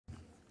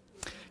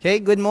Okay,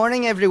 good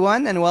morning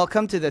everyone and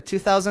welcome to the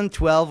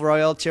 2012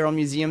 Royal Tyrrell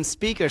Museum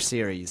Speaker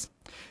Series.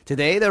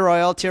 Today, the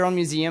Royal Tyrrell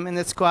Museum and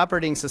its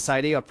cooperating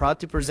society are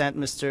proud to present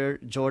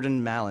Mr.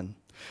 Jordan Mallon.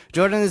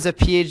 Jordan is a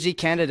PhD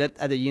candidate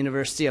at the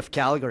University of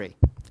Calgary.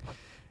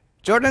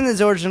 Jordan is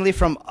originally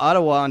from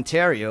Ottawa,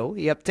 Ontario.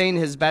 He obtained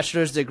his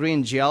bachelor's degree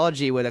in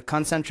geology with a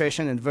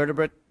concentration in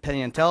vertebrate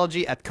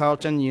paleontology at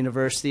Carleton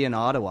University in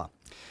Ottawa.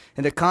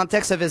 In the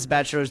context of his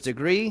bachelor's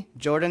degree,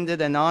 Jordan did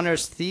an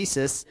honors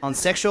thesis on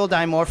sexual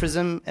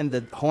dimorphism in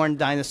the horned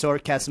dinosaur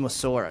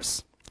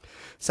Casimosaurus.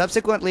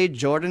 Subsequently,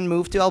 Jordan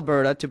moved to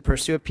Alberta to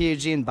pursue a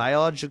PhD in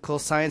biological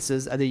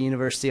sciences at the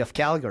University of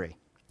Calgary.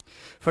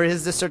 For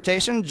his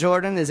dissertation,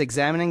 Jordan is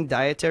examining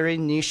dietary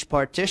niche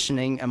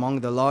partitioning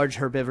among the large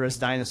herbivorous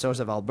dinosaurs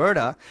of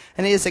Alberta,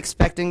 and he is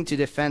expecting to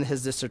defend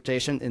his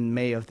dissertation in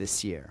May of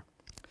this year.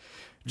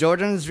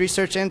 Jordan's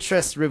research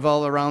interests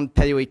revolve around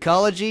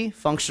paleoecology,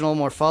 functional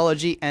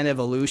morphology, and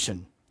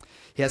evolution.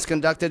 He has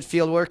conducted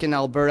fieldwork in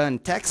Alberta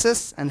and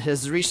Texas, and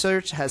his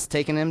research has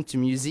taken him to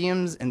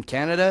museums in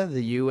Canada,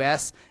 the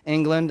US,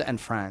 England, and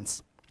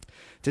France.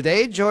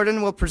 Today,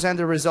 Jordan will present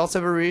the results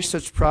of a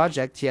research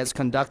project he has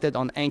conducted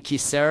on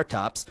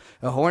Anchiceratops,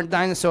 a horned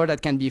dinosaur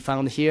that can be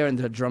found here in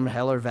the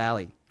Drumheller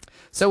Valley.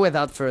 So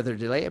without further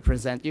delay, I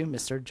present you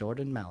Mr.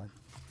 Jordan Mallon.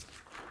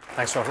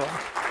 Thanks, Russell.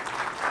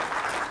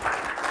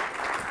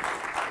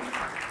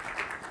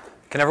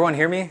 Can everyone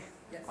hear me?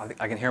 Yes.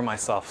 I can hear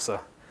myself. So,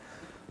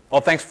 well,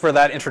 thanks for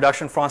that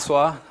introduction,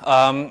 Francois.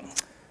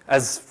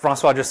 As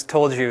Francois just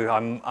told you,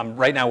 I'm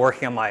right now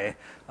working on my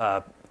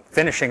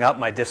finishing up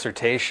my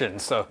dissertation.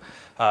 So,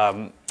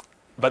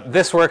 but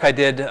this work I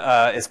did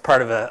is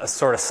part of a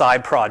sort of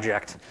side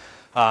project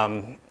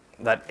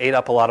that ate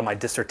up a lot of my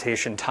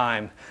dissertation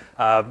time.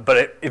 But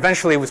it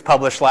eventually was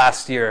published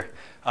last year.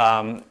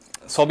 So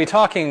I'll be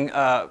talking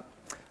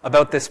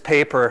about this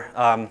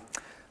paper.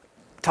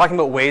 Talking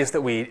about ways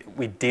that we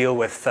deal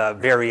with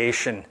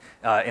variation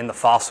in the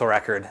fossil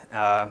record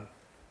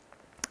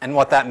and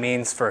what that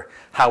means for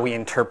how we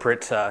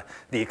interpret the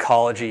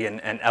ecology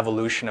and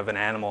evolution of an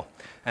animal.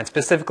 And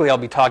specifically, I'll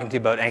be talking to you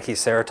about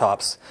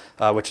Anchiceratops,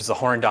 which is a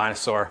horned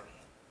dinosaur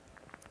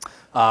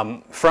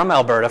from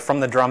Alberta,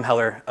 from the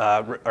Drumheller,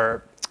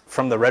 or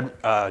from the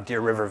Red Deer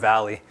River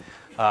Valley.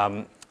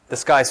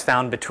 This guy's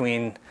found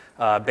between,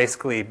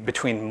 basically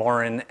between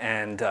Morin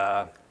and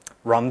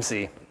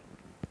Rumsey.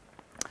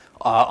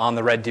 On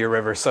the Red Deer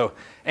River. So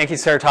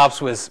Anchiceratops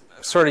was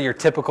sort of your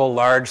typical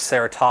large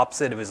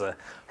ceratopsid. It was a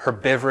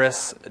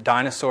herbivorous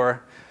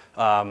dinosaur.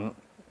 Had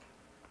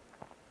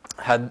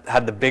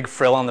the big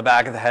frill on the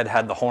back of the head,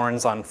 had the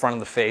horns on front of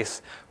the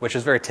face, which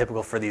is very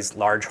typical for these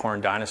large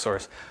horned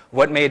dinosaurs.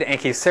 What made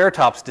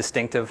Anchiceratops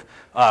distinctive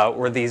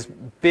were these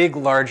big,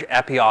 large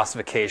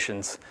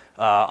epiossifications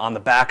on the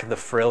back of the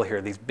frill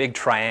here, these big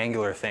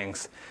triangular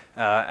things.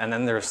 And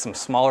then there's some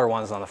smaller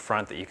ones on the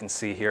front that you can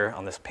see here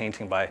on this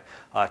painting by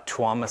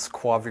Tuomas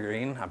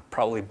Quavirine. I'm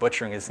probably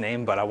butchering his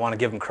name, but I want to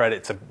give him credit.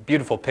 It's a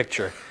beautiful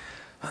picture.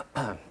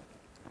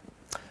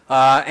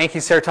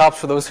 Anchiceratops,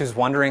 for those who's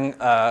wondering,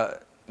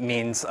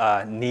 means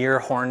near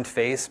horned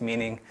face,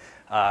 meaning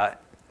the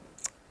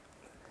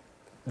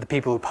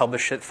people who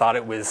published it thought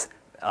it was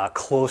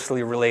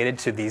closely related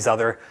to these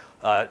other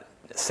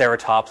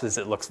ceratopsids.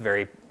 It looks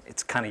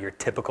it's kind of your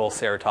typical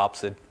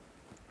ceratopsid.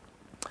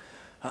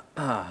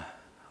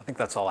 I think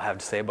that's all I have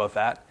to say about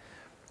that.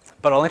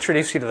 But I'll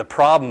introduce you to the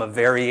problem of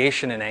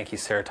variation in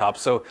Anchiceratops.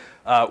 So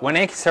when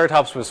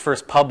Anchiceratops was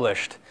first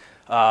published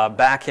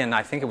back in,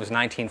 I think it was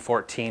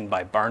 1914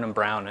 by Barnum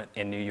Brown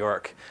in New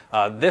York,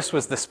 this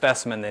was the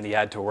specimen that he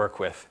had to work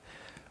with.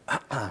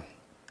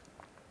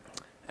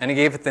 And he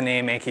gave it the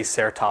name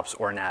Anchiceratops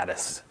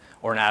ornatus.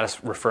 Ornatus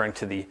referring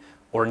to the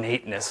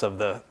ornateness of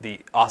the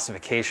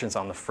ossifications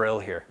on the frill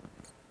here.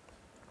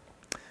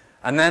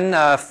 And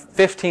then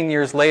 15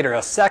 years later,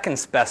 a second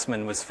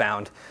specimen was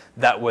found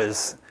that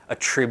was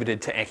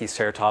attributed to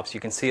Anchiceratops. You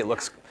can see it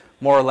looks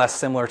more or less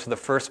similar to the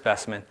first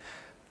specimen.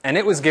 And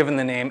it was given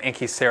the name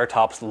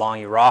Anchiceratops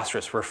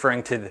longirostris,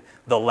 referring to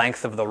the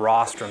length of the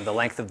rostrum, the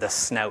length of the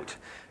snout.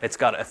 It's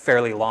got a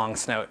fairly long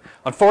snout.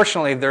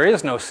 Unfortunately, there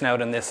is no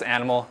snout in this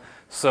animal,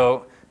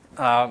 so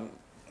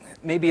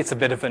maybe it's a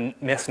bit of a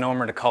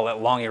misnomer to call it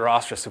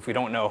longirostris if we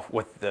don't know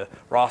what the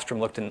rostrum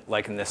looked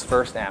like in this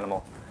first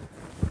animal.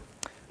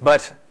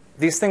 But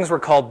these things were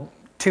called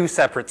two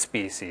separate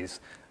species,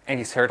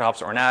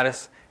 Anchiceratops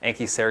ornatus,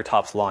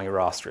 Anchiceratops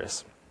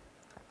longirostris.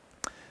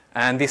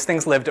 And these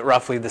things lived at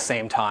roughly the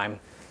same time.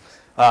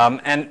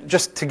 And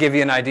just to give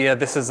you an idea,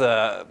 this is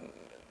a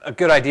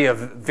good idea of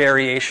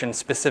variation,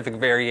 specific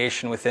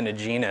variation within a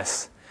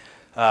genus.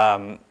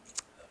 An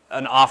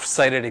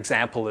oft-cited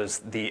example is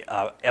the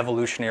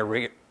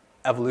evolutionary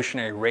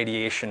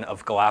radiation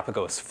of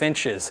Galapagos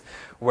finches,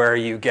 where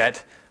you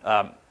get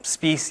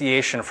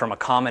speciation from a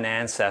common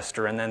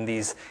ancestor, and then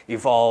these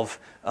evolve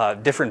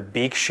different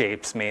beak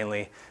shapes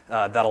mainly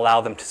that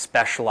allow them to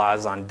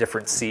specialize on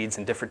different seeds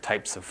and different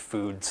types of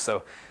foods.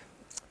 So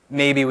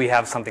maybe we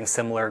have something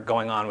similar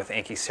going on with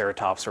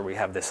Anchiceratops, where we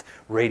have this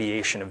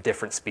radiation of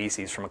different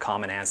species from a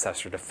common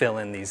ancestor to fill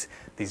in these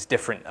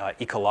different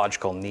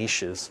ecological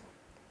niches.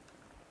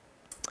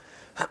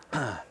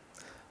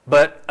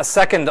 But a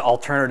second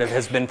alternative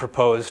has been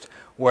proposed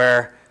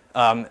where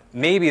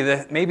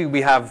maybe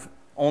we have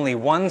only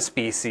one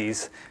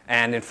species,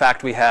 and in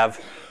fact we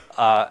have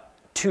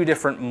two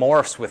different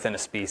morphs within a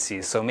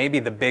species. So maybe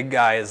the big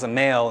guy is a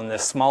male, and the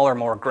smaller,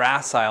 more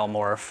gracile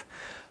morph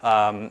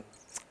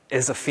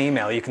is a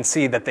female. You can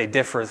see that they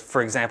differ.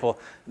 For example,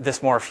 this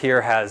morph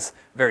here has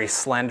very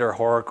slender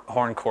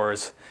horn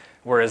cores,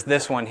 whereas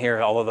this one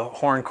here, although the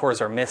horn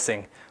cores are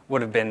missing,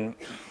 would have been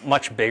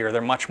much bigger.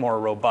 They're much more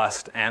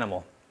robust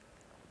animal.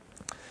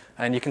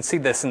 And you can see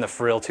this in the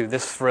frill too.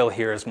 This frill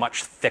here is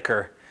much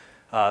thicker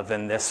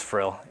than this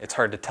frill. It's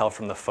hard to tell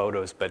from the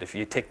photos, but if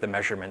you take the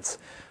measurements,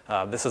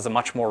 this is a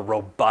much more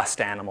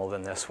robust animal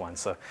than this one.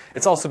 So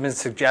it's also been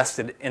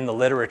suggested in the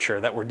literature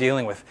that we're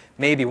dealing with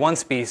maybe one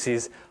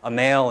species, a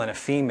male and a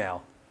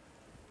female.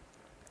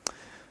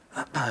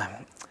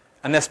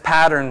 And this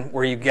pattern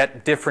where you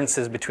get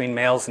differences between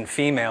males and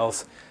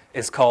females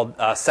is called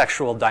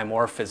sexual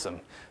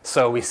dimorphism.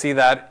 So we see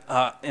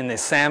that in the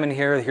salmon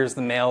here. Here's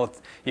the male.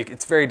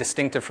 It's very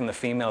distinctive from the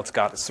female. It's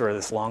got sort of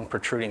this long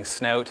protruding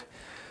snout.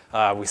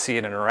 We see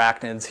it in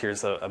arachnids.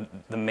 Here's the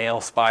male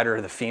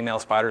spider, the female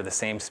spider, the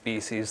same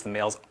species. The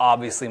male's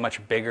obviously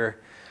much bigger.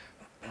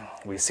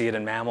 We see it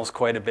in mammals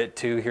quite a bit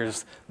too.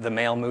 Here's the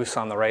male moose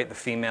on the right, the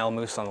female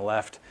moose on the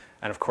left.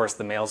 And of course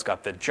the male's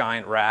got the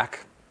giant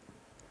rack.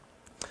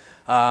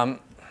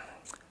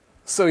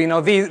 So you know,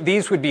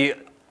 these would be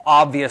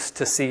obvious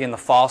to see in the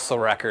fossil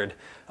record.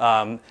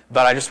 But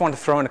I just want to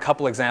throw in a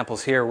couple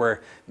examples here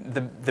where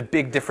the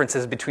big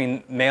differences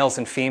between males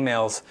and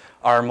females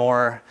are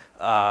more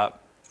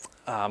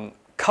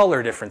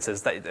color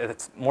differences that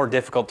it's more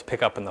difficult to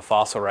pick up in the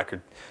fossil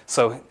record.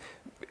 So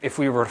if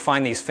we were to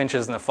find these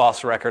finches in the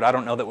fossil record, I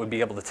don't know that we'd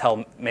be able to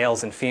tell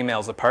males and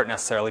females apart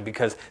necessarily,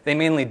 because they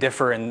mainly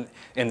differ in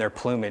their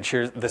plumage.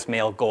 Here's this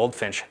male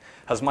goldfinch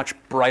has much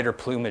brighter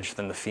plumage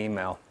than the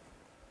female.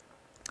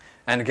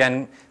 And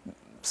again,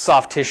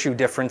 soft tissue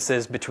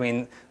differences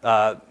between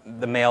the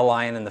male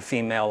lion and the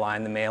female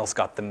lion. The male's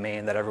got the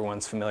mane that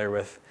everyone's familiar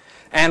with.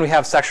 And we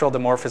have sexual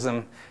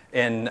dimorphism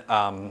in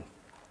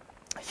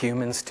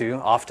humans too.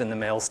 Often the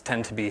males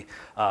tend to be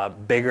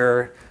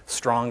bigger,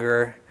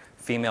 stronger.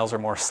 Females are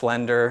more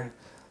slender,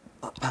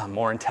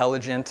 more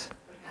intelligent.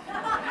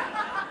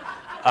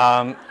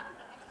 But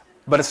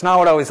it's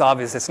not always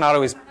obvious. It's not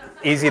always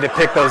easy to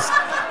pick those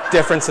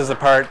differences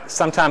apart.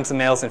 Sometimes the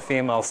males and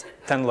females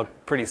tend to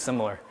look pretty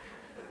similar.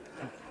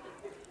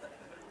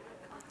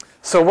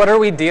 So what are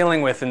we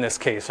dealing with in this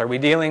case? Are we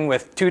dealing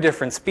with two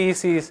different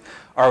species?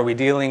 Are we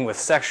dealing with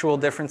sexual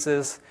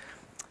differences?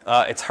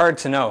 It's hard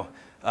to know.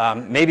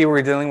 Maybe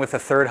we're dealing with a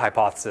third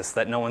hypothesis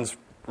that no one's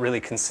really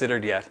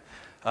considered yet.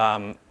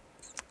 I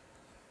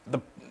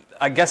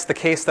guess the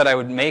case that I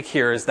would make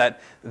here is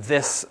that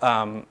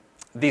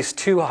these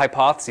two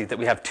hypotheses, that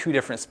we have two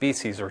different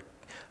species or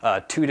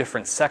two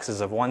different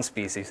sexes of one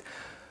species,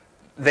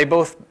 they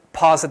both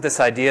posit this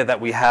idea that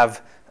we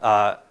have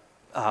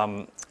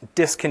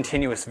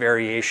discontinuous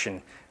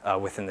variation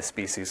within the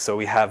species. So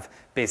we have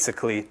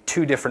basically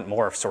two different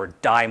morphs, or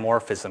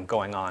dimorphism,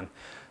 going on.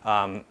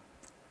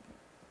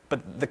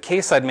 But the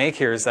case I'd make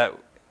here is that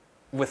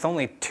with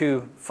only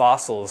two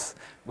fossils,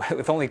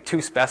 with only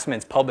two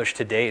specimens published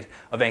to date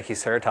of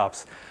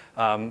Anchiceratops,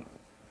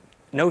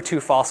 no two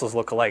fossils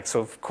look alike. So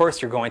of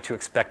course you're going to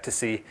expect to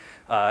see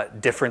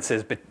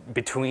differences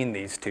between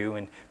these two.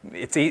 And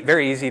it's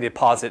very easy to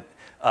posit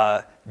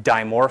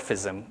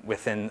dimorphism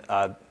within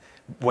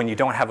when you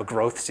don't have a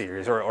growth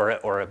series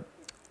or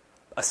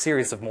a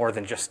series of more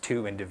than just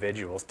two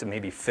individuals to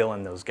maybe fill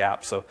in those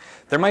gaps. So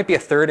there might be a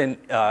third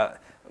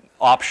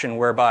option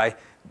whereby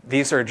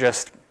these are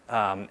just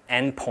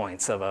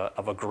endpoints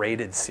of a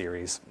graded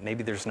series.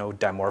 Maybe there's no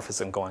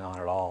dimorphism going on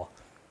at all.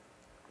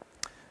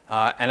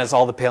 And as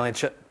all the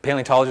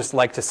paleontologists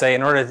like to say,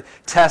 in order to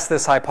test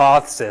this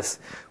hypothesis,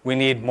 we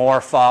need more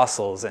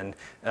fossils. And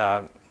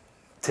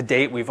to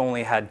date, we've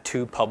only had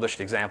two published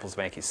examples of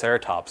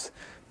Anchiceratops.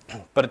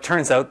 But it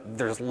turns out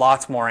there's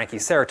lots more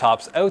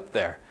Anchiceratops out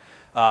there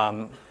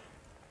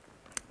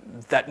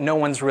that no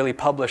one's really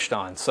published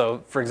on.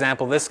 So, for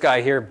example, this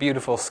guy here,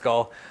 beautiful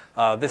skull.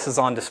 This is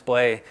on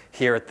display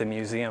here at the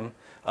museum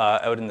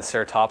out in the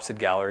Ceratopsid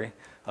Gallery.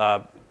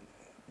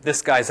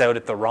 This guy's out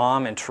at the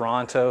ROM in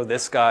Toronto.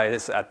 This guy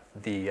is at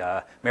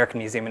the American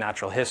Museum of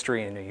Natural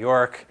History in New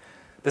York.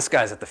 This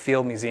guy's at the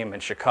Field Museum in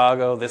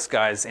Chicago. This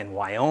guy's in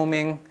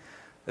Wyoming.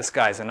 This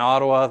guy's in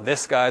Ottawa.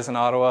 This guy's in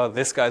Ottawa.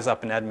 This guy's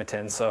up in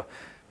Edmonton. So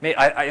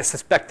I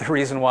suspect the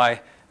reason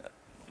why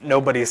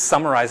nobody's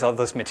summarized all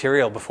this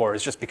material before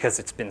is just because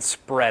it's been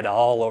spread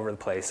all over the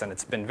place and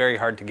it's been very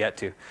hard to get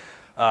to.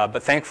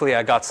 But thankfully,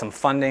 I got some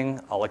funding,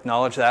 I'll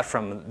acknowledge that,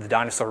 from the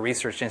Dinosaur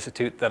Research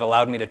Institute that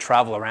allowed me to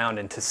travel around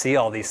and to see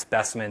all these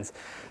specimens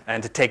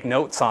and to take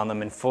notes on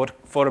them and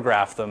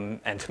photograph them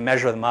and to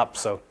measure them up.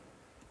 So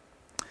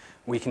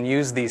we can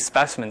use these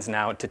specimens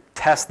now to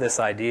test this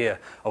idea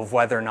of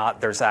whether or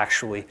not there's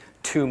actually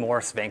two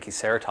morphs of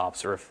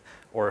Anchiceratops,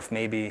 or if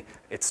maybe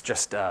it's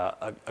just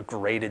a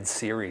graded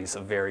series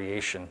of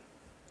variation.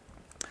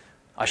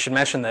 I should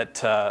mention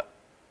that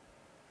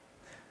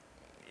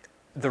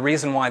the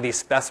reason why these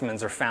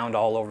specimens are found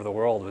all over the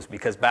world was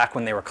because back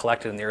when they were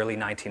collected in the early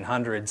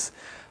 1900s,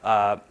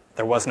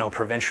 there was no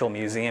provincial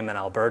museum in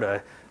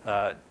Alberta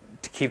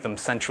to keep them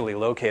centrally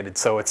located.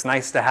 So it's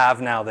nice to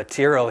have now the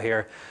Tyrrell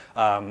here,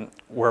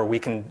 where we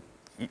can,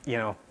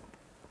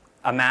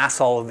 amass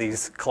all of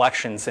these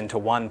collections into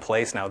one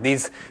place now.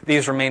 These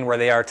remain where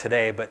they are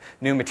today, but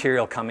new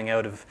material coming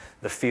out of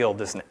the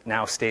field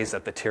now stays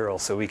at the Tyrrell,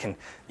 so we can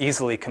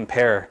easily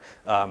compare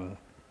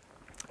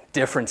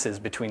differences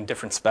between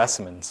different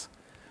specimens.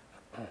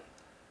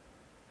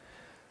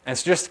 And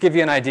so just to give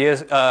you an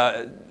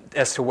idea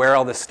as to where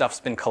all this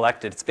stuff's been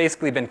collected, it's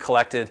basically been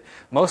collected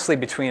mostly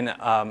between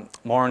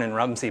Mallon and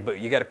Rumsey, but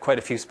you get quite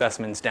a few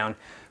specimens down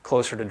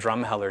closer to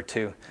Drumheller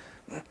too.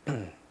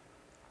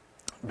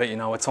 But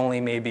it's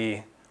only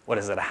maybe,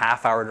 a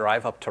half-hour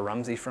drive up to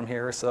Rumsey from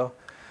here or so?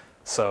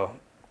 So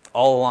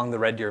all along the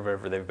Red Deer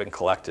River they've been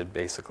collected,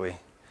 basically.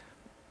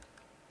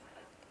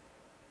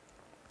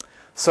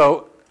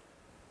 So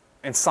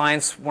in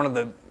science, one of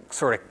the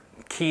sort of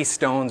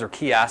keystones or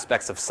key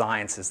aspects of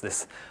science is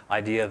this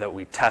idea that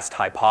we test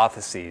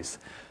hypotheses.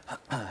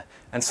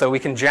 And so we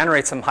can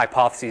generate some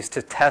hypotheses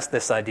to test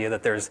this idea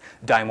that there's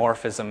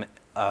dimorphism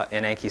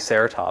in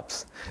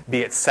Anchiceratops, be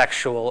it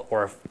sexual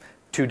or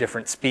two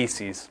different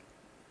species.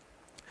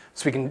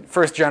 So we can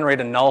first generate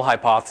a null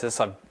hypothesis.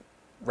 I've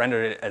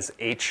rendered it as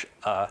H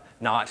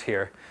naught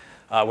here,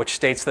 which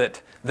states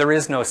that there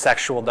is no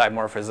sexual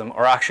dimorphism,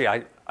 or actually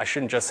I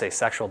shouldn't just say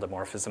sexual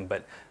dimorphism,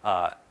 but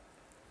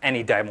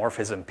any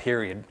dimorphism,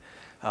 period,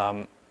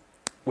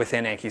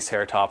 within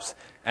Anchiceratops.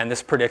 And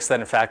this predicts that,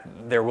 in fact,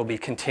 there will be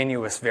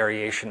continuous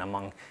variation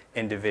among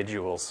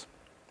individuals.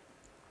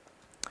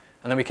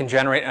 And then we can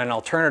generate an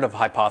alternative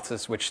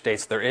hypothesis which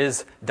states there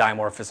is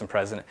dimorphism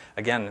present.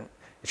 Again,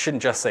 it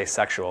shouldn't just say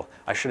sexual.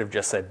 I should have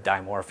just said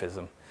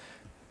dimorphism.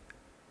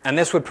 And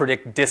this would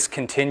predict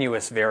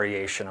discontinuous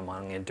variation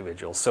among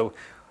individuals. So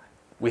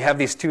we have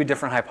these two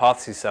different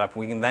hypotheses set up.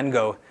 We can then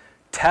go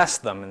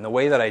test them. And the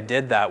way that I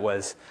did that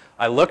was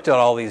I looked at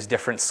all these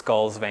different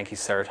skulls of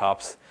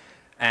Anchiceratops,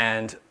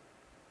 and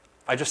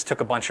I just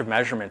took a bunch of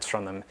measurements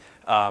from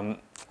them,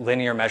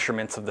 linear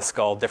measurements of the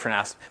skull, different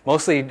aspects,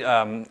 mostly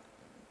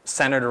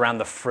centered around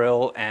the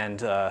frill and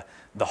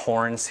the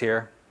horns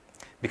here,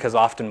 because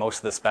often most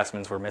of the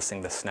specimens were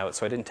missing the snout,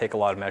 so I didn't take a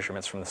lot of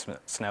measurements from the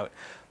snout.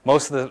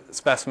 Most of the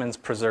specimens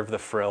preserve the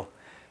frill,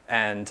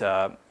 and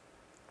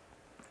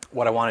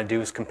what I want to do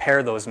is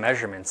compare those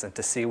measurements and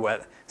to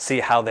see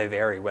how they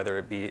vary, whether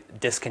it be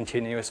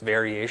discontinuous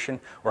variation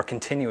or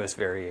continuous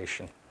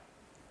variation.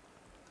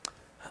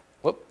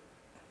 Whoop.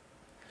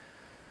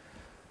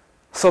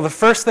 So the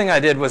first thing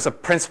I did was a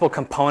principal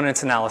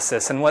components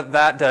analysis, and what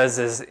that does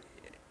is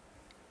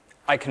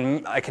I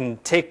can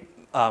take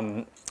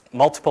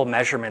multiple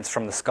measurements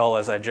from the skull,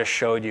 as I just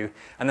showed you,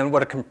 and then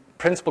what a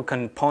principal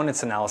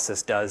components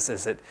analysis does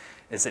is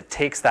it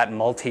takes that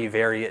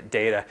multivariate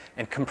data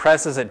and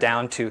compresses it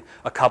down to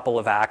a couple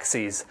of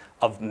axes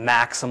of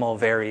maximal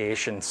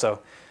variation.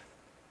 So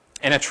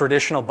in a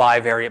traditional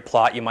bivariate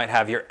plot, you might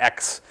have your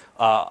x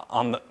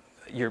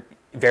your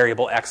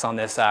variable x on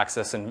this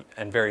axis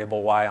and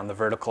variable y on the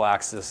vertical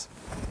axis.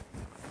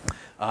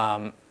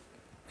 And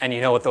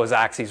you know what those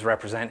axes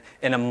represent.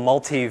 In a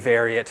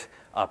multivariate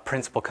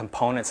principal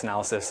components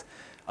analysis,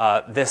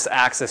 this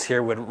axis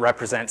here would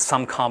represent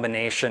some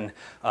combination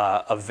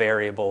of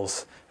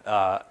variables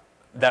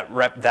that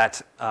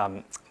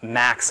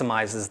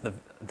maximizes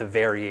the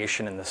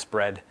variation in the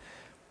spread.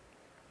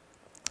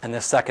 And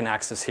this second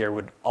axis here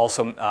would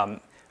also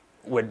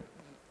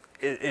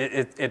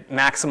it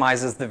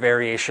maximizes the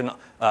variation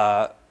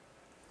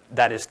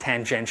that is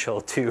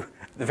tangential to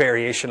the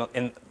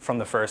variation from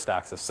the first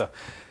axis. So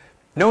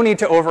no need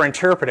to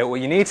overinterpret it.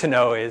 What you need to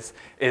know is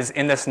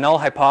in this null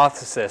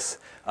hypothesis,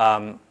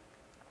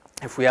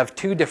 if we have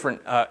two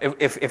different,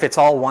 if it's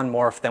all one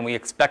morph, then we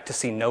expect to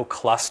see no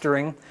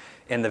clustering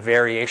in the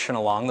variation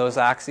along those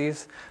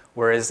axes.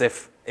 Whereas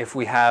if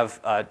we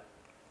have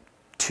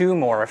two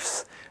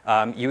morphs,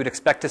 you would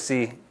expect to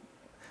see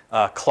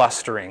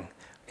clustering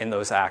in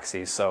those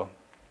axes. So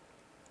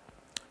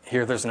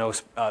here there's no,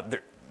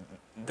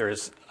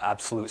 there's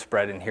absolute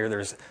spread, and here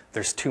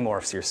there's two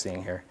morphs you're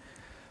seeing here.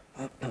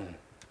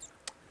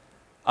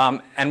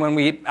 And when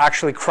we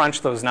actually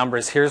crunch those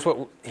numbers, here's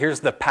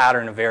the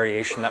pattern of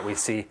variation that we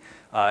see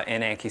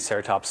in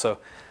Anchiceratops. So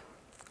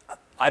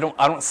I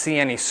don't see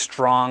any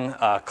strong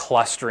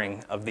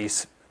clustering of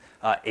these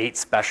eight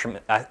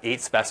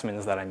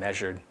specimens that I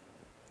measured.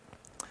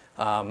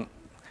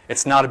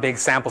 It's not a big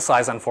sample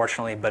size,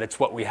 unfortunately, but it's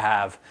what we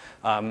have.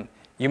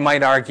 You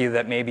might argue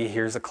that maybe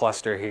here's a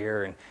cluster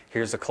here and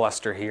here's a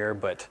cluster here,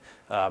 but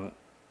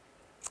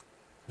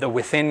the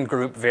within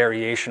group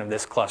variation of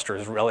this cluster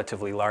is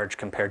relatively large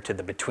compared to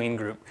the between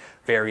group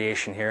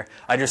variation here.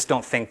 I just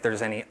don't think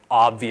there's any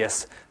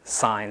obvious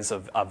signs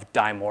of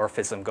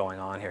dimorphism going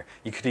on here.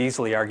 You could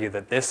easily argue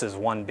that this is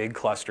one big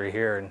cluster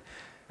here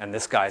and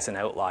this guy's an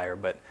outlier,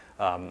 but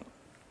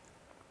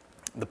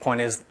the point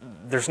is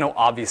there's no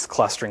obvious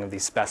clustering of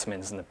these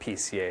specimens in the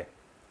PCA.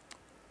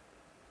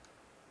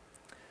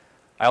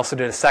 I also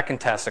did a second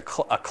test, a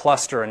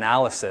cluster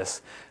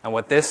analysis, and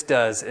what this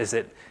does is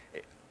it,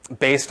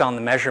 based on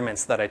the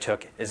measurements that I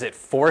took, is it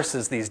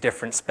forces these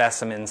different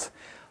specimens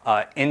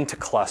into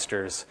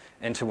clusters,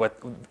 into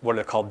what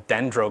are called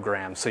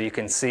dendrograms. So you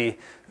can see,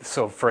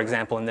 so for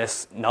example, in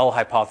this null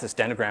hypothesis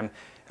dendrogram,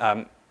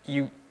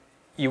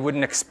 you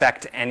wouldn't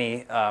expect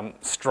any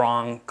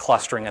strong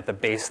clustering at the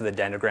base of the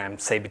dendrogram,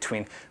 say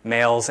between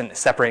males and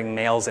separating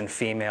males and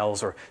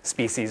females, or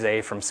species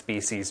A from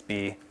species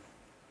B.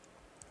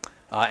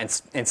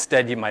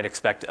 Instead, you might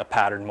expect a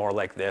pattern more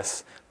like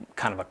this,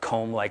 kind of a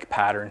comb-like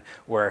pattern,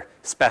 where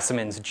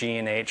specimens G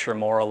and H are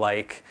more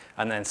alike,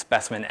 and then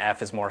specimen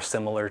F is more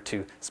similar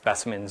to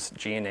specimens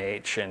G and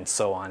H, and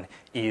so on.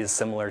 E is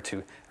similar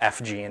to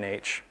F, G, and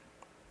H.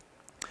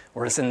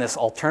 Whereas in this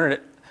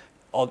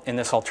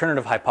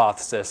alternative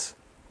hypothesis,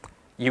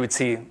 you would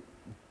see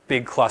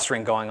big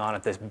clustering going on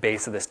at this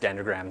base of this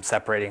dendrogram,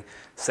 separating,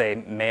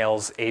 say,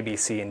 males A, B,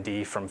 C, and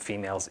D from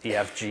females E,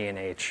 F, G, and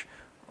H,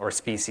 or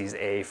species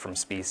A from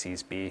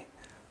species B.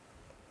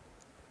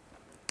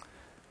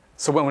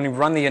 So when we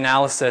run the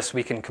analysis,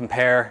 we can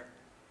compare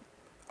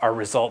our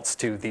results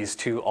to these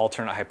two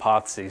alternate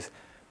hypotheses.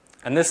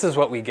 And this is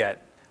what we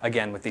get,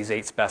 again, with these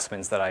 8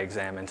 specimens that I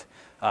examined.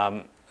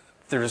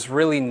 There's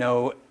really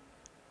no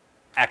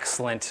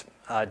excellent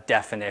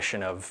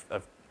definition of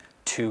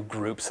 2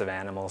 groups of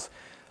animals.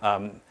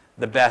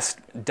 The best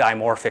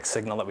dimorphic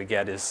signal that we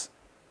get is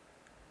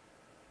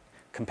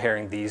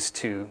comparing these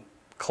 2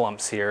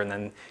 clumps here, and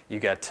then you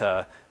get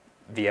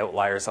the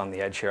outliers on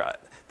the edge here.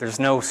 There's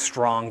no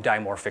strong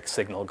dimorphic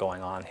signal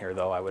going on here,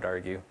 though, I would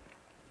argue.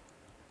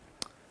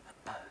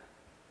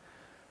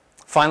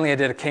 Finally, I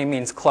did a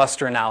k-means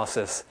cluster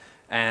analysis,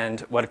 and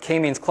what a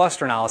k-means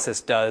cluster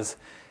analysis does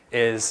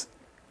is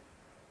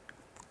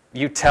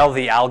you tell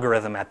the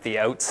algorithm at the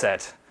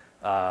outset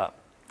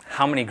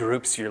how many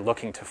groups you're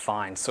looking to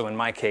find. So in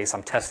my case,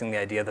 I'm testing the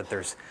idea that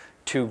there's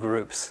 2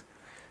 groups,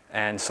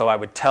 and so I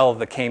would tell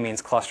the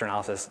k-means cluster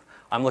analysis,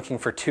 I'm looking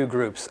for 2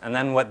 groups. And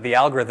then what the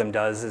algorithm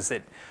does is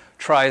it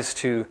tries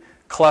to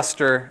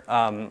cluster,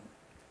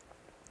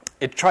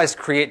 it tries to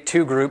create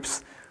 2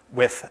 groups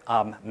with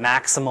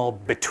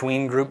maximal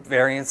between group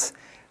variance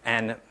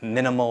and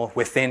minimal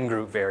within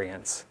group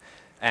variance.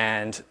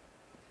 And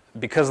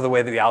because of the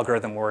way that the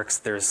algorithm works,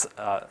 there's,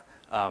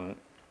 the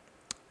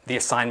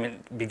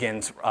assignment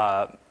begins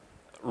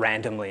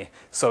randomly.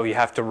 So you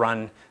have to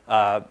run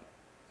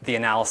the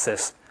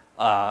analysis,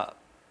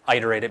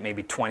 iterate it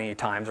maybe 20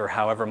 times or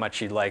however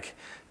much you'd like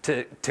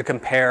to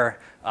compare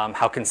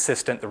how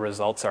consistent the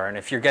results are. And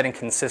if you're getting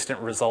consistent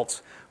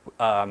results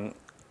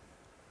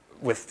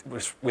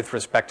with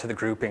respect to the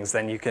groupings,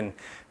 then you can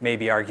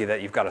maybe argue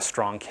that you've got a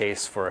strong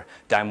case for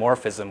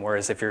dimorphism,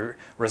 whereas if your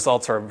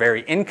results are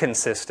very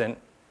inconsistent,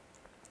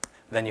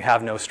 then you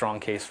have no strong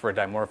case for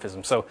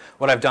dimorphism. So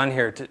what I've done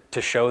here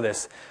to show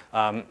this,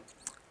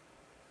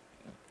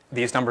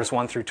 these numbers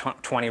 1 through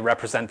 20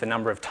 represent the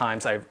number of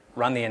times I've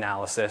run the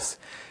analysis.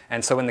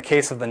 And so in the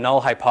case of the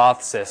null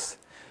hypothesis,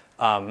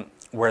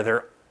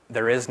 where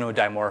there is no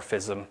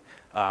dimorphism,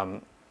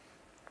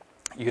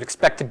 you'd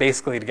expect to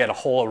basically get a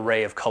whole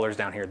array of colors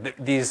down here.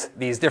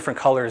 These different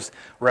colors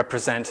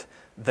represent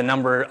the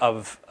number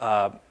of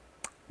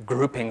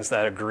groupings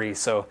that agree.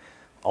 So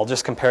I'll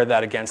just compare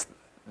that against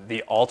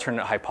the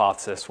alternate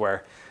hypothesis,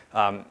 where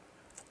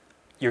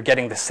you're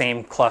getting the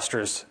same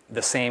clusters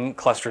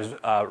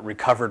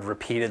recovered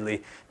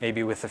repeatedly,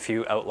 maybe with a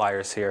few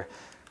outliers here.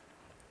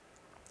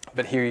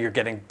 But here you're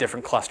getting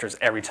different clusters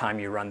every time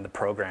you run the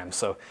program.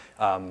 So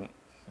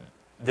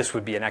this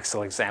would be an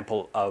excellent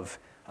example of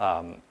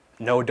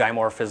no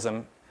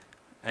dimorphism,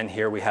 and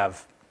here we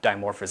have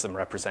dimorphism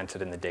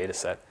represented in the data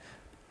set.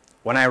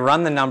 When I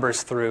run the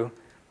numbers through,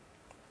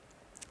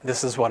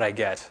 this is what I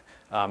get.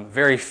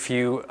 Very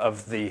few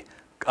of the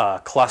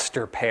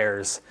cluster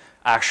pairs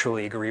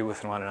actually agree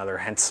with one another,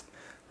 hence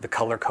the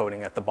color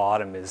coding at the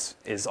bottom is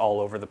all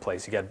over the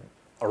place. You get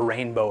a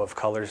rainbow of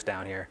colors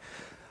down here.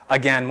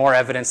 Again, more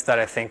evidence that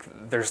I think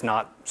there's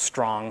not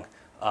strong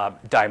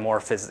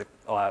dimorphism,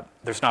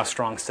 there's not a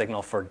strong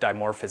signal for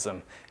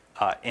dimorphism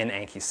in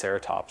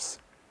Anchiceratops.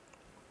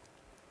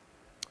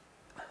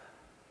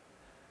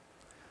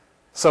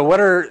 So what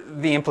are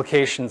the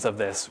implications of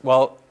this?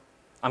 Well,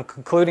 I'm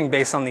concluding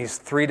based on these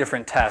 3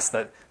 different tests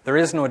that there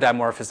is no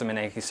dimorphism in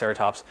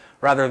Anchiceratops.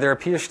 Rather, there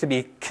appears to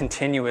be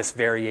continuous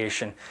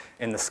variation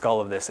in the skull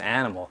of this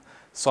animal.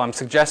 So I'm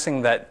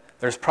suggesting that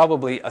there's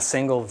probably a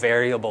single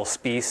variable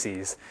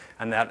species,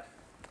 and that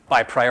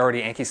by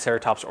priority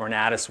Anchiceratops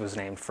ornatus was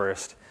named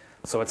first.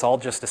 So it's all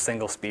just a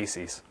single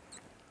species.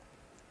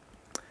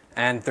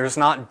 And there's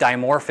not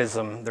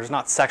dimorphism, there's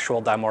not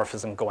sexual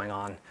dimorphism going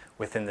on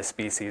within the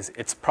species.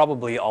 It's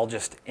probably all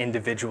just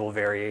individual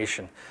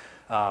variation.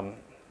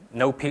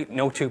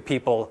 No two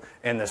people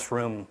in this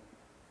room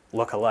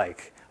look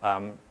alike.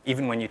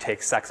 Even when you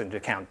take sex into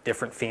account,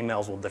 different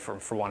females will differ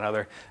from one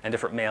another, and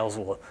different males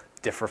will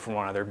differ from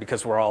one another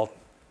because we're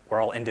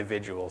all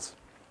individuals.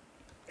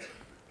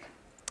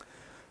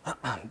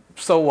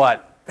 So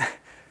what?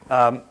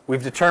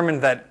 We've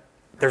determined that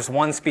there's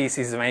one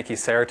species of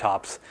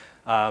Anchiceratops,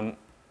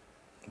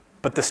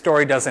 but the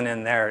story doesn't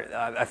end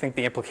there. I think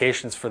the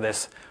implications for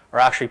this are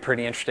actually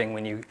pretty interesting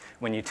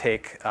when you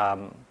take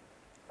a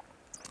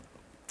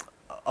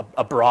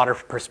broader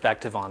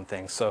perspective on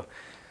things. So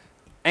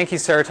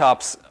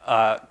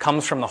Anchiceratops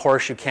comes from the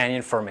Horseshoe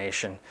Canyon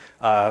Formation,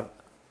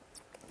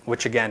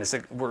 which again is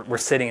we're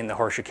sitting in the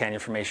Horseshoe Canyon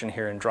Formation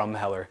here in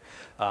Drumheller.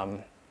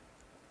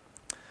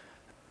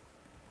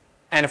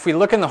 And if we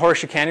look in the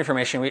Horseshoe Canyon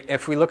Formation,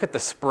 if we look at the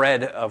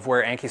spread of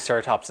where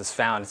Anchiceratops is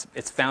found,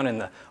 it's found in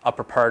the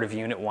upper part of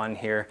Unit 1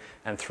 here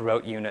and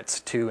throughout Units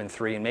 2 and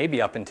 3 and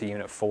maybe up into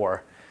Unit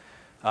 4.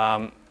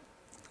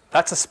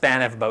 That's a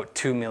span of about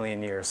 2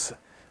 million years.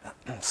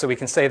 So we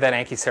can say that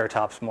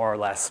Anchiceratops more or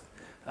less,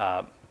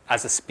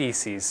 as a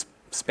species,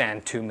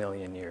 spanned 2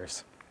 million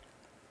years.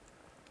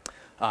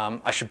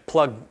 I should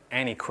plug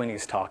Annie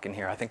Quinney's talk in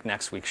here. I think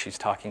next week she's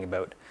talking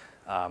about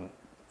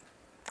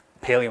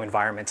paleo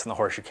environments in the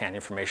Horseshoe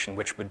Canyon Formation,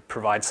 which would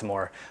provide some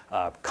more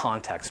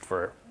context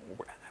for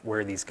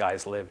where these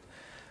guys lived.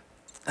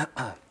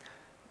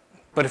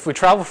 But if we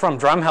travel from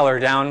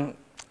Drumheller down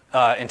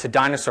into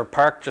Dinosaur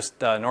Park, just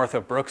north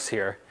of Brooks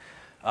here,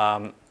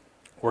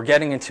 we're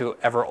getting into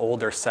ever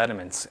older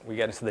sediments. We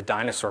get into the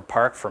Dinosaur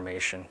Park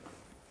Formation.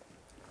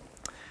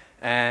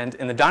 And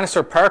in the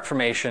Dinosaur Park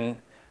Formation,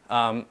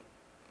 the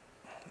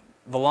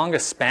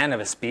longest span of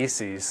a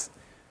species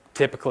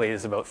typically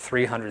is about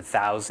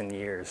 300,000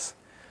 years.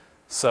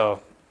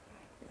 So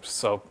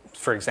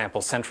for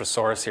example,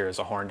 Centrosaurus here is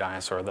a horned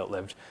dinosaur that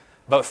lived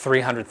about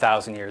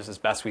 300,000 years as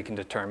best we can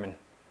determine.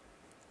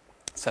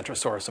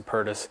 Centrosaurus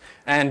apertus.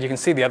 And you can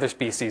see the other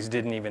species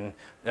didn't even,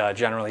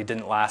 generally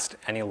didn't last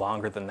any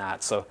longer than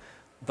that. So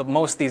the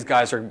most these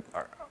guys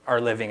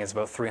are living is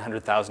about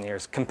 300,000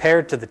 years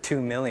compared to the 2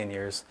 million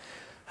years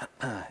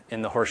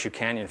in the Horseshoe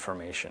Canyon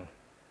Formation.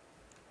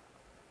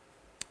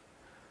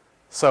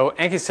 So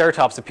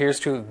Anchiceratops appears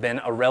to have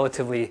been a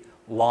relatively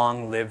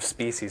long-lived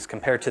species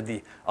compared to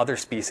the other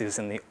species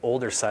in the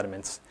older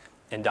sediments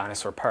in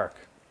Dinosaur Park.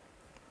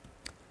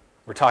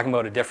 We're talking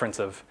about a difference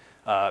of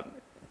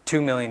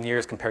 2 million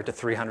years compared to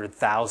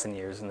 300,000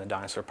 years in the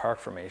Dinosaur Park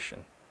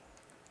Formation.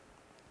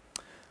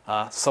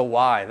 So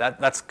why?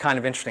 That's kind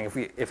of interesting.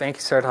 If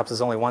Anchiceratops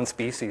is only one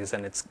species,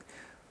 and it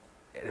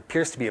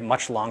appears to be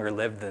much longer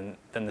lived than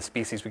the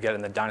species we get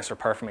in the Dinosaur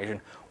Park Formation,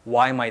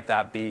 why might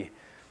that be?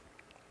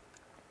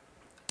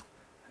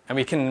 And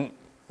we can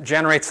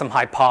generate some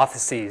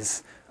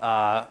hypotheses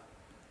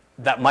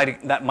that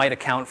might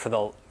account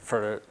for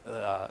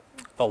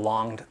the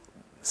long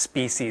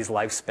species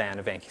lifespan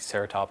of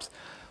Anchiceratops.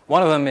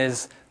 One of them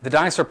is the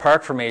Dinosaur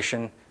Park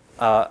Formation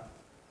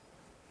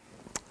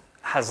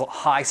has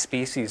high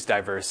species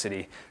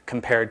diversity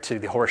compared to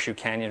the Horseshoe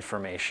Canyon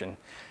Formation.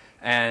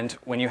 And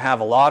when you have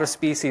a lot of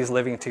species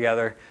living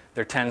together,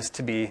 there tends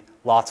to be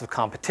lots of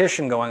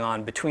competition going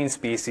on between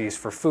species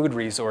for food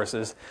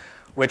resources,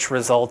 which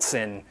results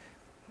in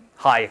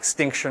high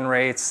extinction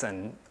rates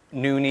and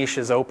new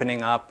niches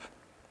opening up.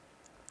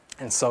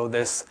 And so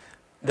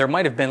there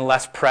might have been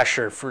less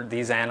pressure for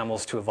these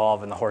animals to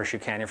evolve in the Horseshoe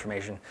Canyon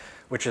Formation,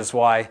 which is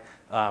why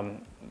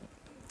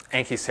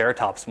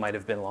Anchiceratops might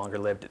have been longer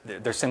lived.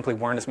 There simply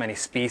weren't as many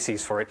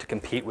species for it to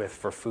compete with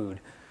for food.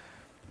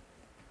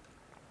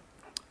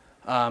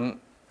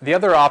 The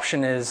other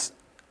option is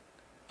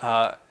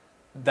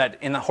that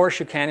in the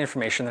Horseshoe Canyon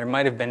Formation, there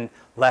might have been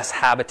less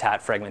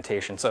habitat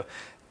fragmentation. So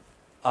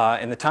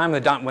in the time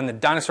when the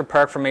Dinosaur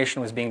Park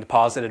Formation was being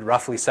deposited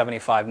roughly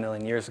 75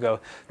 million years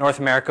ago, North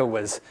America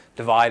was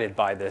divided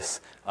by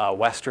this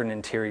western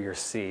interior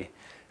sea.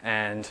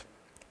 And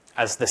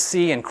as the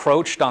sea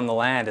encroached on the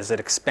land, as it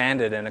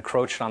expanded and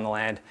encroached on the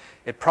land,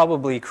 it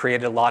probably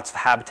created lots of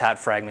habitat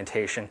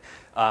fragmentation.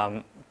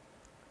 And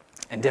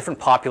different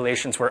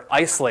populations were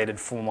isolated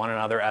from one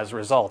another as a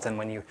result. And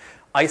when you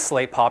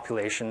isolate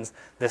populations,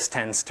 this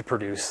tends to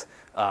produce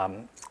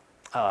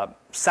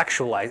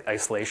sexual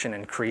isolation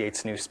and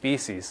creates new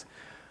species.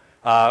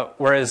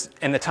 Whereas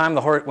in the time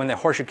when the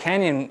Horseshoe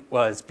Canyon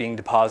was being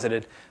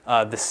deposited,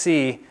 the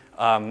sea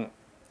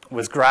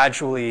was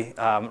gradually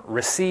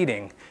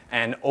receding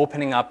and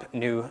opening up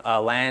new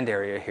land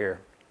area here.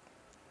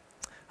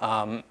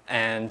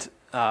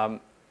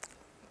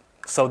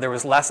 So there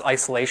was less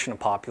isolation of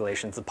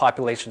populations. The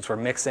populations were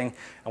mixing,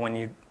 and when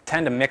you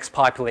tend to mix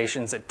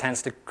populations, it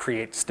tends to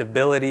create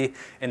stability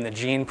in the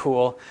gene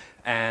pool,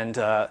 and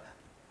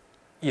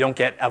you don't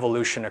get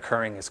evolution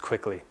occurring as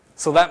quickly.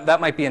 So that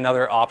might be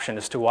another option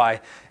as to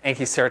why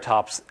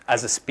Anchiceratops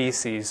as a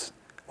species,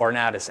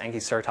 ornatus,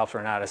 Anchiceratops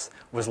ornatus,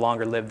 was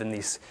longer lived than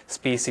these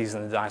species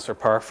in the Dinosaur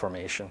Park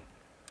Formation.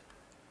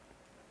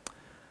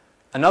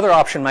 Another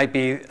option might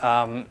be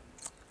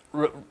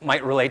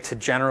might relate to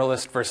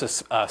generalist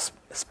versus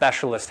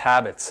specialist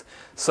habits.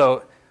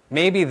 So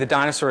maybe the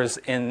dinosaurs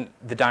in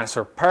the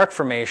Dinosaur Park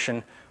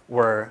Formation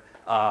were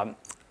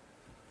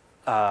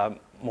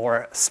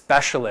more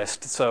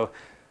specialist, so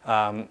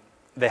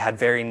they had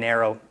very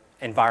narrow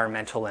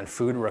environmental and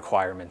food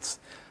requirements.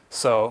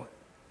 So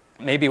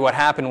maybe what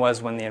happened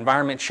was when the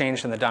environment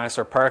changed in the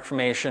Dinosaur Park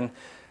Formation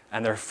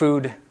and their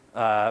food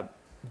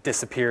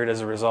disappeared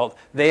as a result,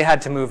 they had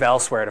to move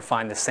elsewhere to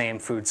find the same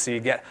food. So you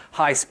get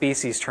high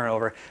species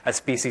turnover as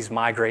species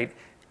migrate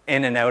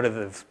in and out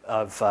of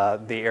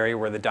the area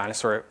where the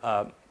Dinosaur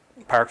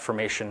Park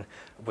Formation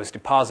was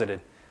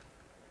deposited.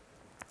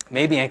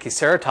 Maybe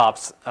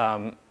Anchiceratops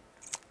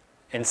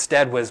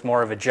instead was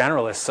more of a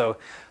generalist, so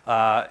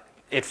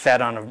it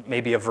fed on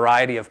maybe a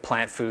variety of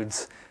plant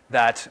foods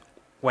that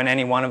when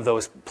any one of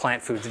those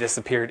plant foods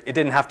disappeared, it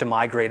didn't have to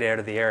migrate out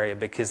of the area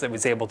because it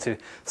was able to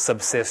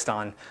subsist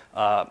on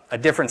a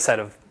different set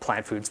of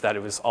plant foods that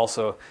it was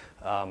also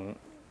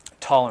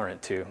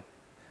tolerant to.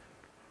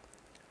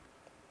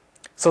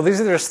 So these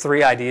are just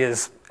three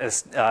ideas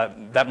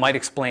that might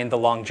explain the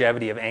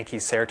longevity of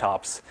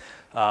Anchiceratops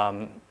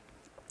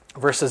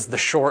versus the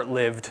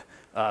short-lived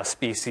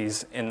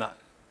species in the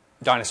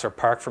Dinosaur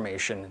Park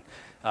Formation.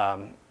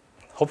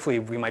 Hopefully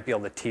we might be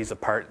able to tease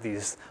apart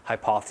these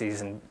hypotheses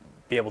and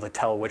be able to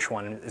tell which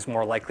one is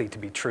more likely to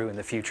be true in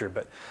the future,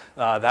 but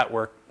that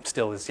work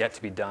still is yet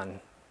to be done.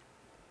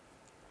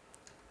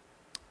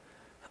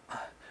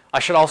 I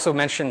should also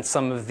mention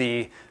some of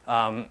the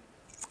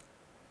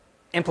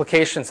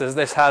implications as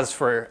this has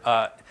for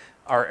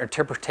our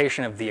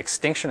interpretation of the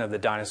extinction of the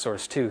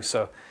dinosaurs too.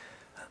 So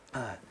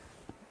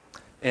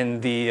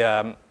in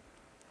the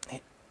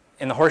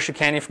Horseshoe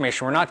Canyon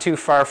Formation, we're not too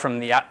far from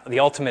the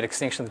ultimate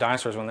extinction of the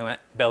dinosaurs when they went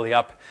belly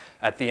up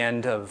at the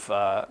end of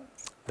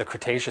the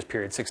Cretaceous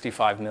period,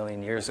 65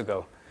 million years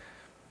ago.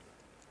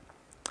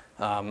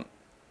 And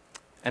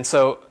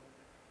so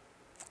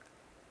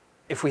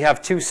if we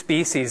have two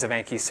species of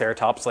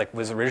Anchiceratops, like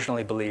was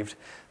originally believed,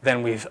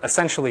 then we've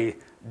essentially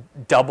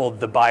doubled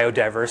the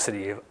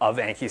biodiversity of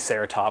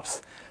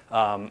Anchiceratops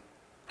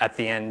at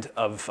the end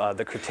of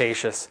the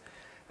Cretaceous.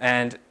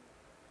 And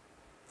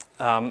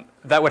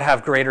that would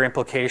have greater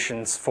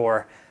implications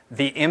for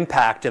the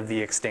impact of the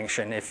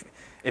extinction.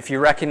 If you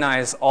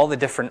recognize all the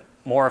different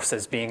morphs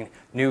as being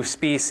new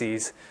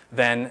species,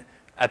 then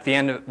at the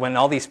end, when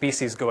all these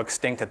species go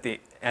extinct at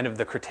the end of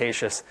the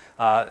Cretaceous,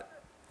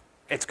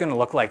 it's going to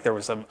look like there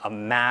was a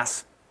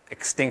mass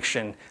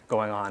extinction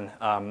going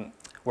on.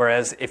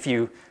 Whereas if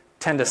you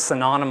tend to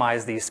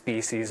synonymize these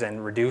species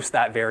and reduce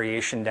that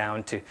variation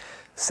down to,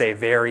 say,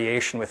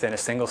 variation within a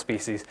single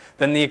species,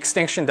 then the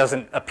extinction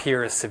doesn't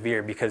appear as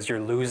severe because you're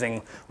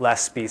losing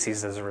less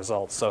species as a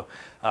result. So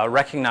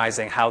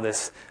recognizing how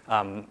this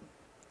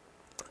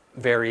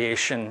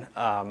variation,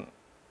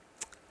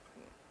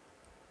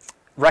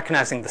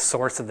 recognizing the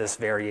source of this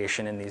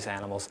variation in these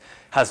animals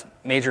has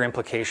major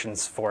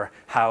implications for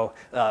how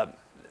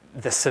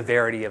the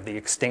severity of the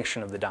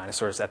extinction of the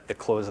dinosaurs at the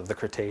close of the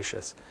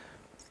Cretaceous.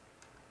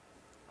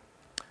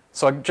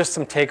 So just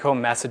some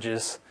take-home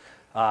messages.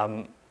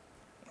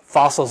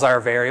 Fossils are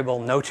variable.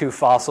 No two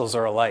fossils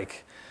are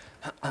alike.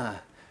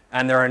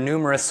 And there are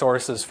numerous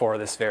sources for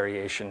this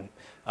variation.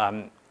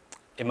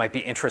 It might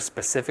be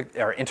intraspecific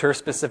or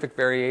interspecific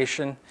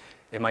variation.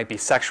 It might be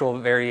sexual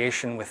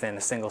variation within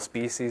a single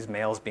species,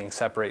 males being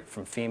separate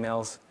from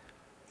females.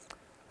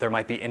 There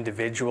might be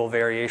individual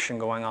variation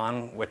going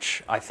on,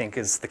 which I think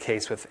is the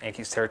case with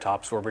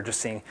Anchiceratops, where we're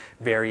just seeing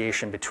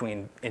variation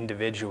between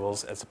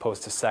individuals as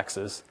opposed to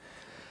sexes.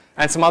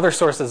 And some other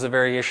sources of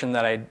variation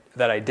that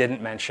I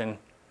didn't mention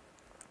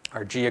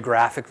are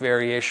geographic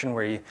variation,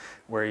 where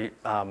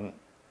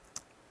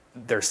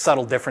there's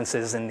subtle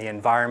differences in the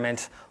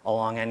environment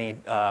along any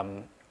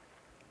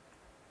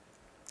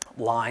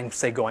line,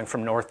 say going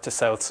from north to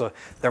south. So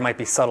there might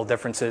be subtle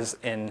differences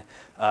in,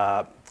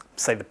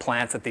 say, the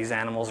plants that these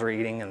animals are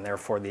eating, and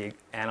therefore the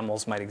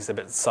animals might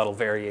exhibit subtle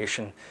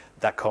variation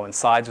that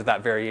coincides with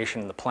that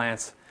variation in the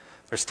plants.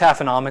 There's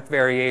taphonomic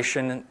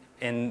variation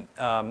in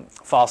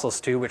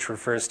fossils too, which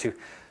refers to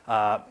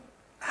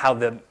how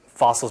the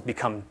fossils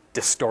become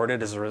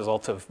distorted as a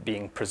result of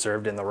being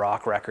preserved in the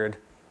rock record.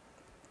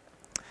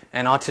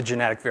 And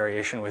ontogenetic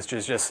variation, which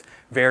is just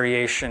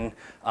variation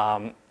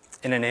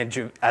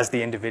as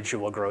the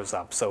individual grows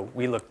up. So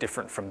we look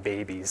different from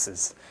babies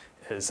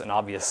is an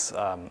obvious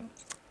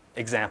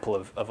example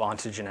of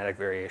ontogenetic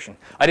variation.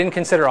 I didn't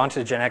consider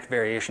ontogenetic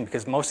variation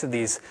because most of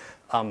these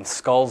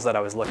skulls that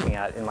I was looking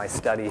at in my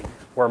study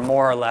were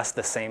more or less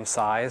the same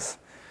size.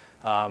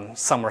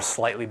 Some were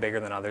slightly bigger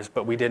than others,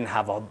 but we didn't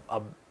have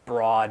a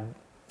broad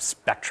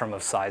spectrum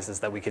of sizes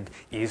that we could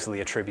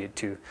easily attribute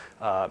to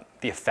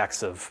the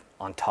effects of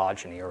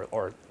ontogeny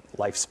or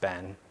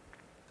lifespan.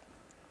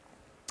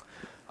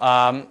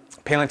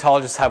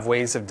 Paleontologists have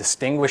ways of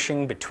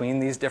distinguishing between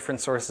these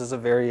different sources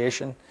of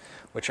variation,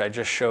 which I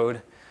just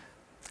showed.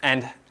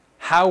 And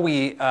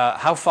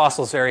how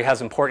fossils vary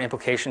has important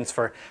implications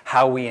for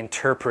how we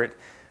interpret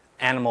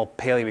animal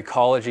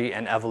paleoecology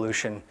and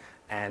evolution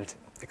and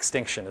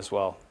extinction as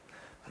well.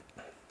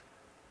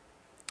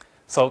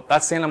 So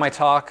that's the end of my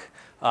talk.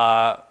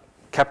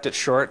 Kept it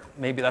short.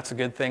 Maybe that's a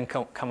good thing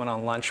coming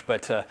on lunch.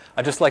 But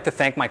I'd just like to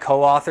thank my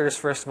co-authors.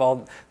 First of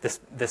all,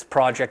 this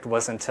project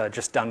wasn't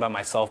just done by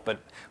myself, but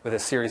with a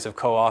series of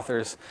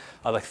co-authors.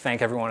 I'd like to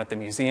thank everyone at the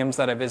museums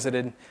that I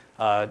visited.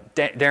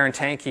 Darren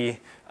Tankey,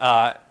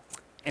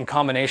 in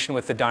combination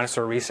with the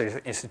Dinosaur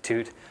Research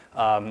Institute,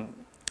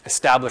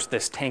 established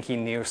this Tankey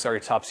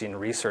Neoceratopsian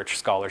Research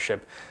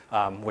Scholarship,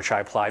 which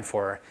I applied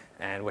for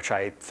and which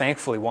I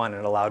thankfully won,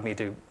 and allowed me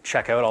to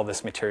check out all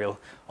this material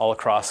all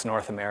across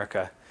North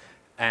America.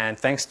 And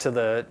thanks to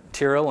the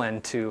Tyrrell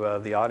and to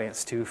the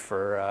audience too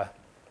for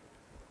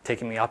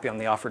taking me up on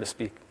the offer to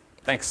speak.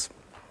 Thanks.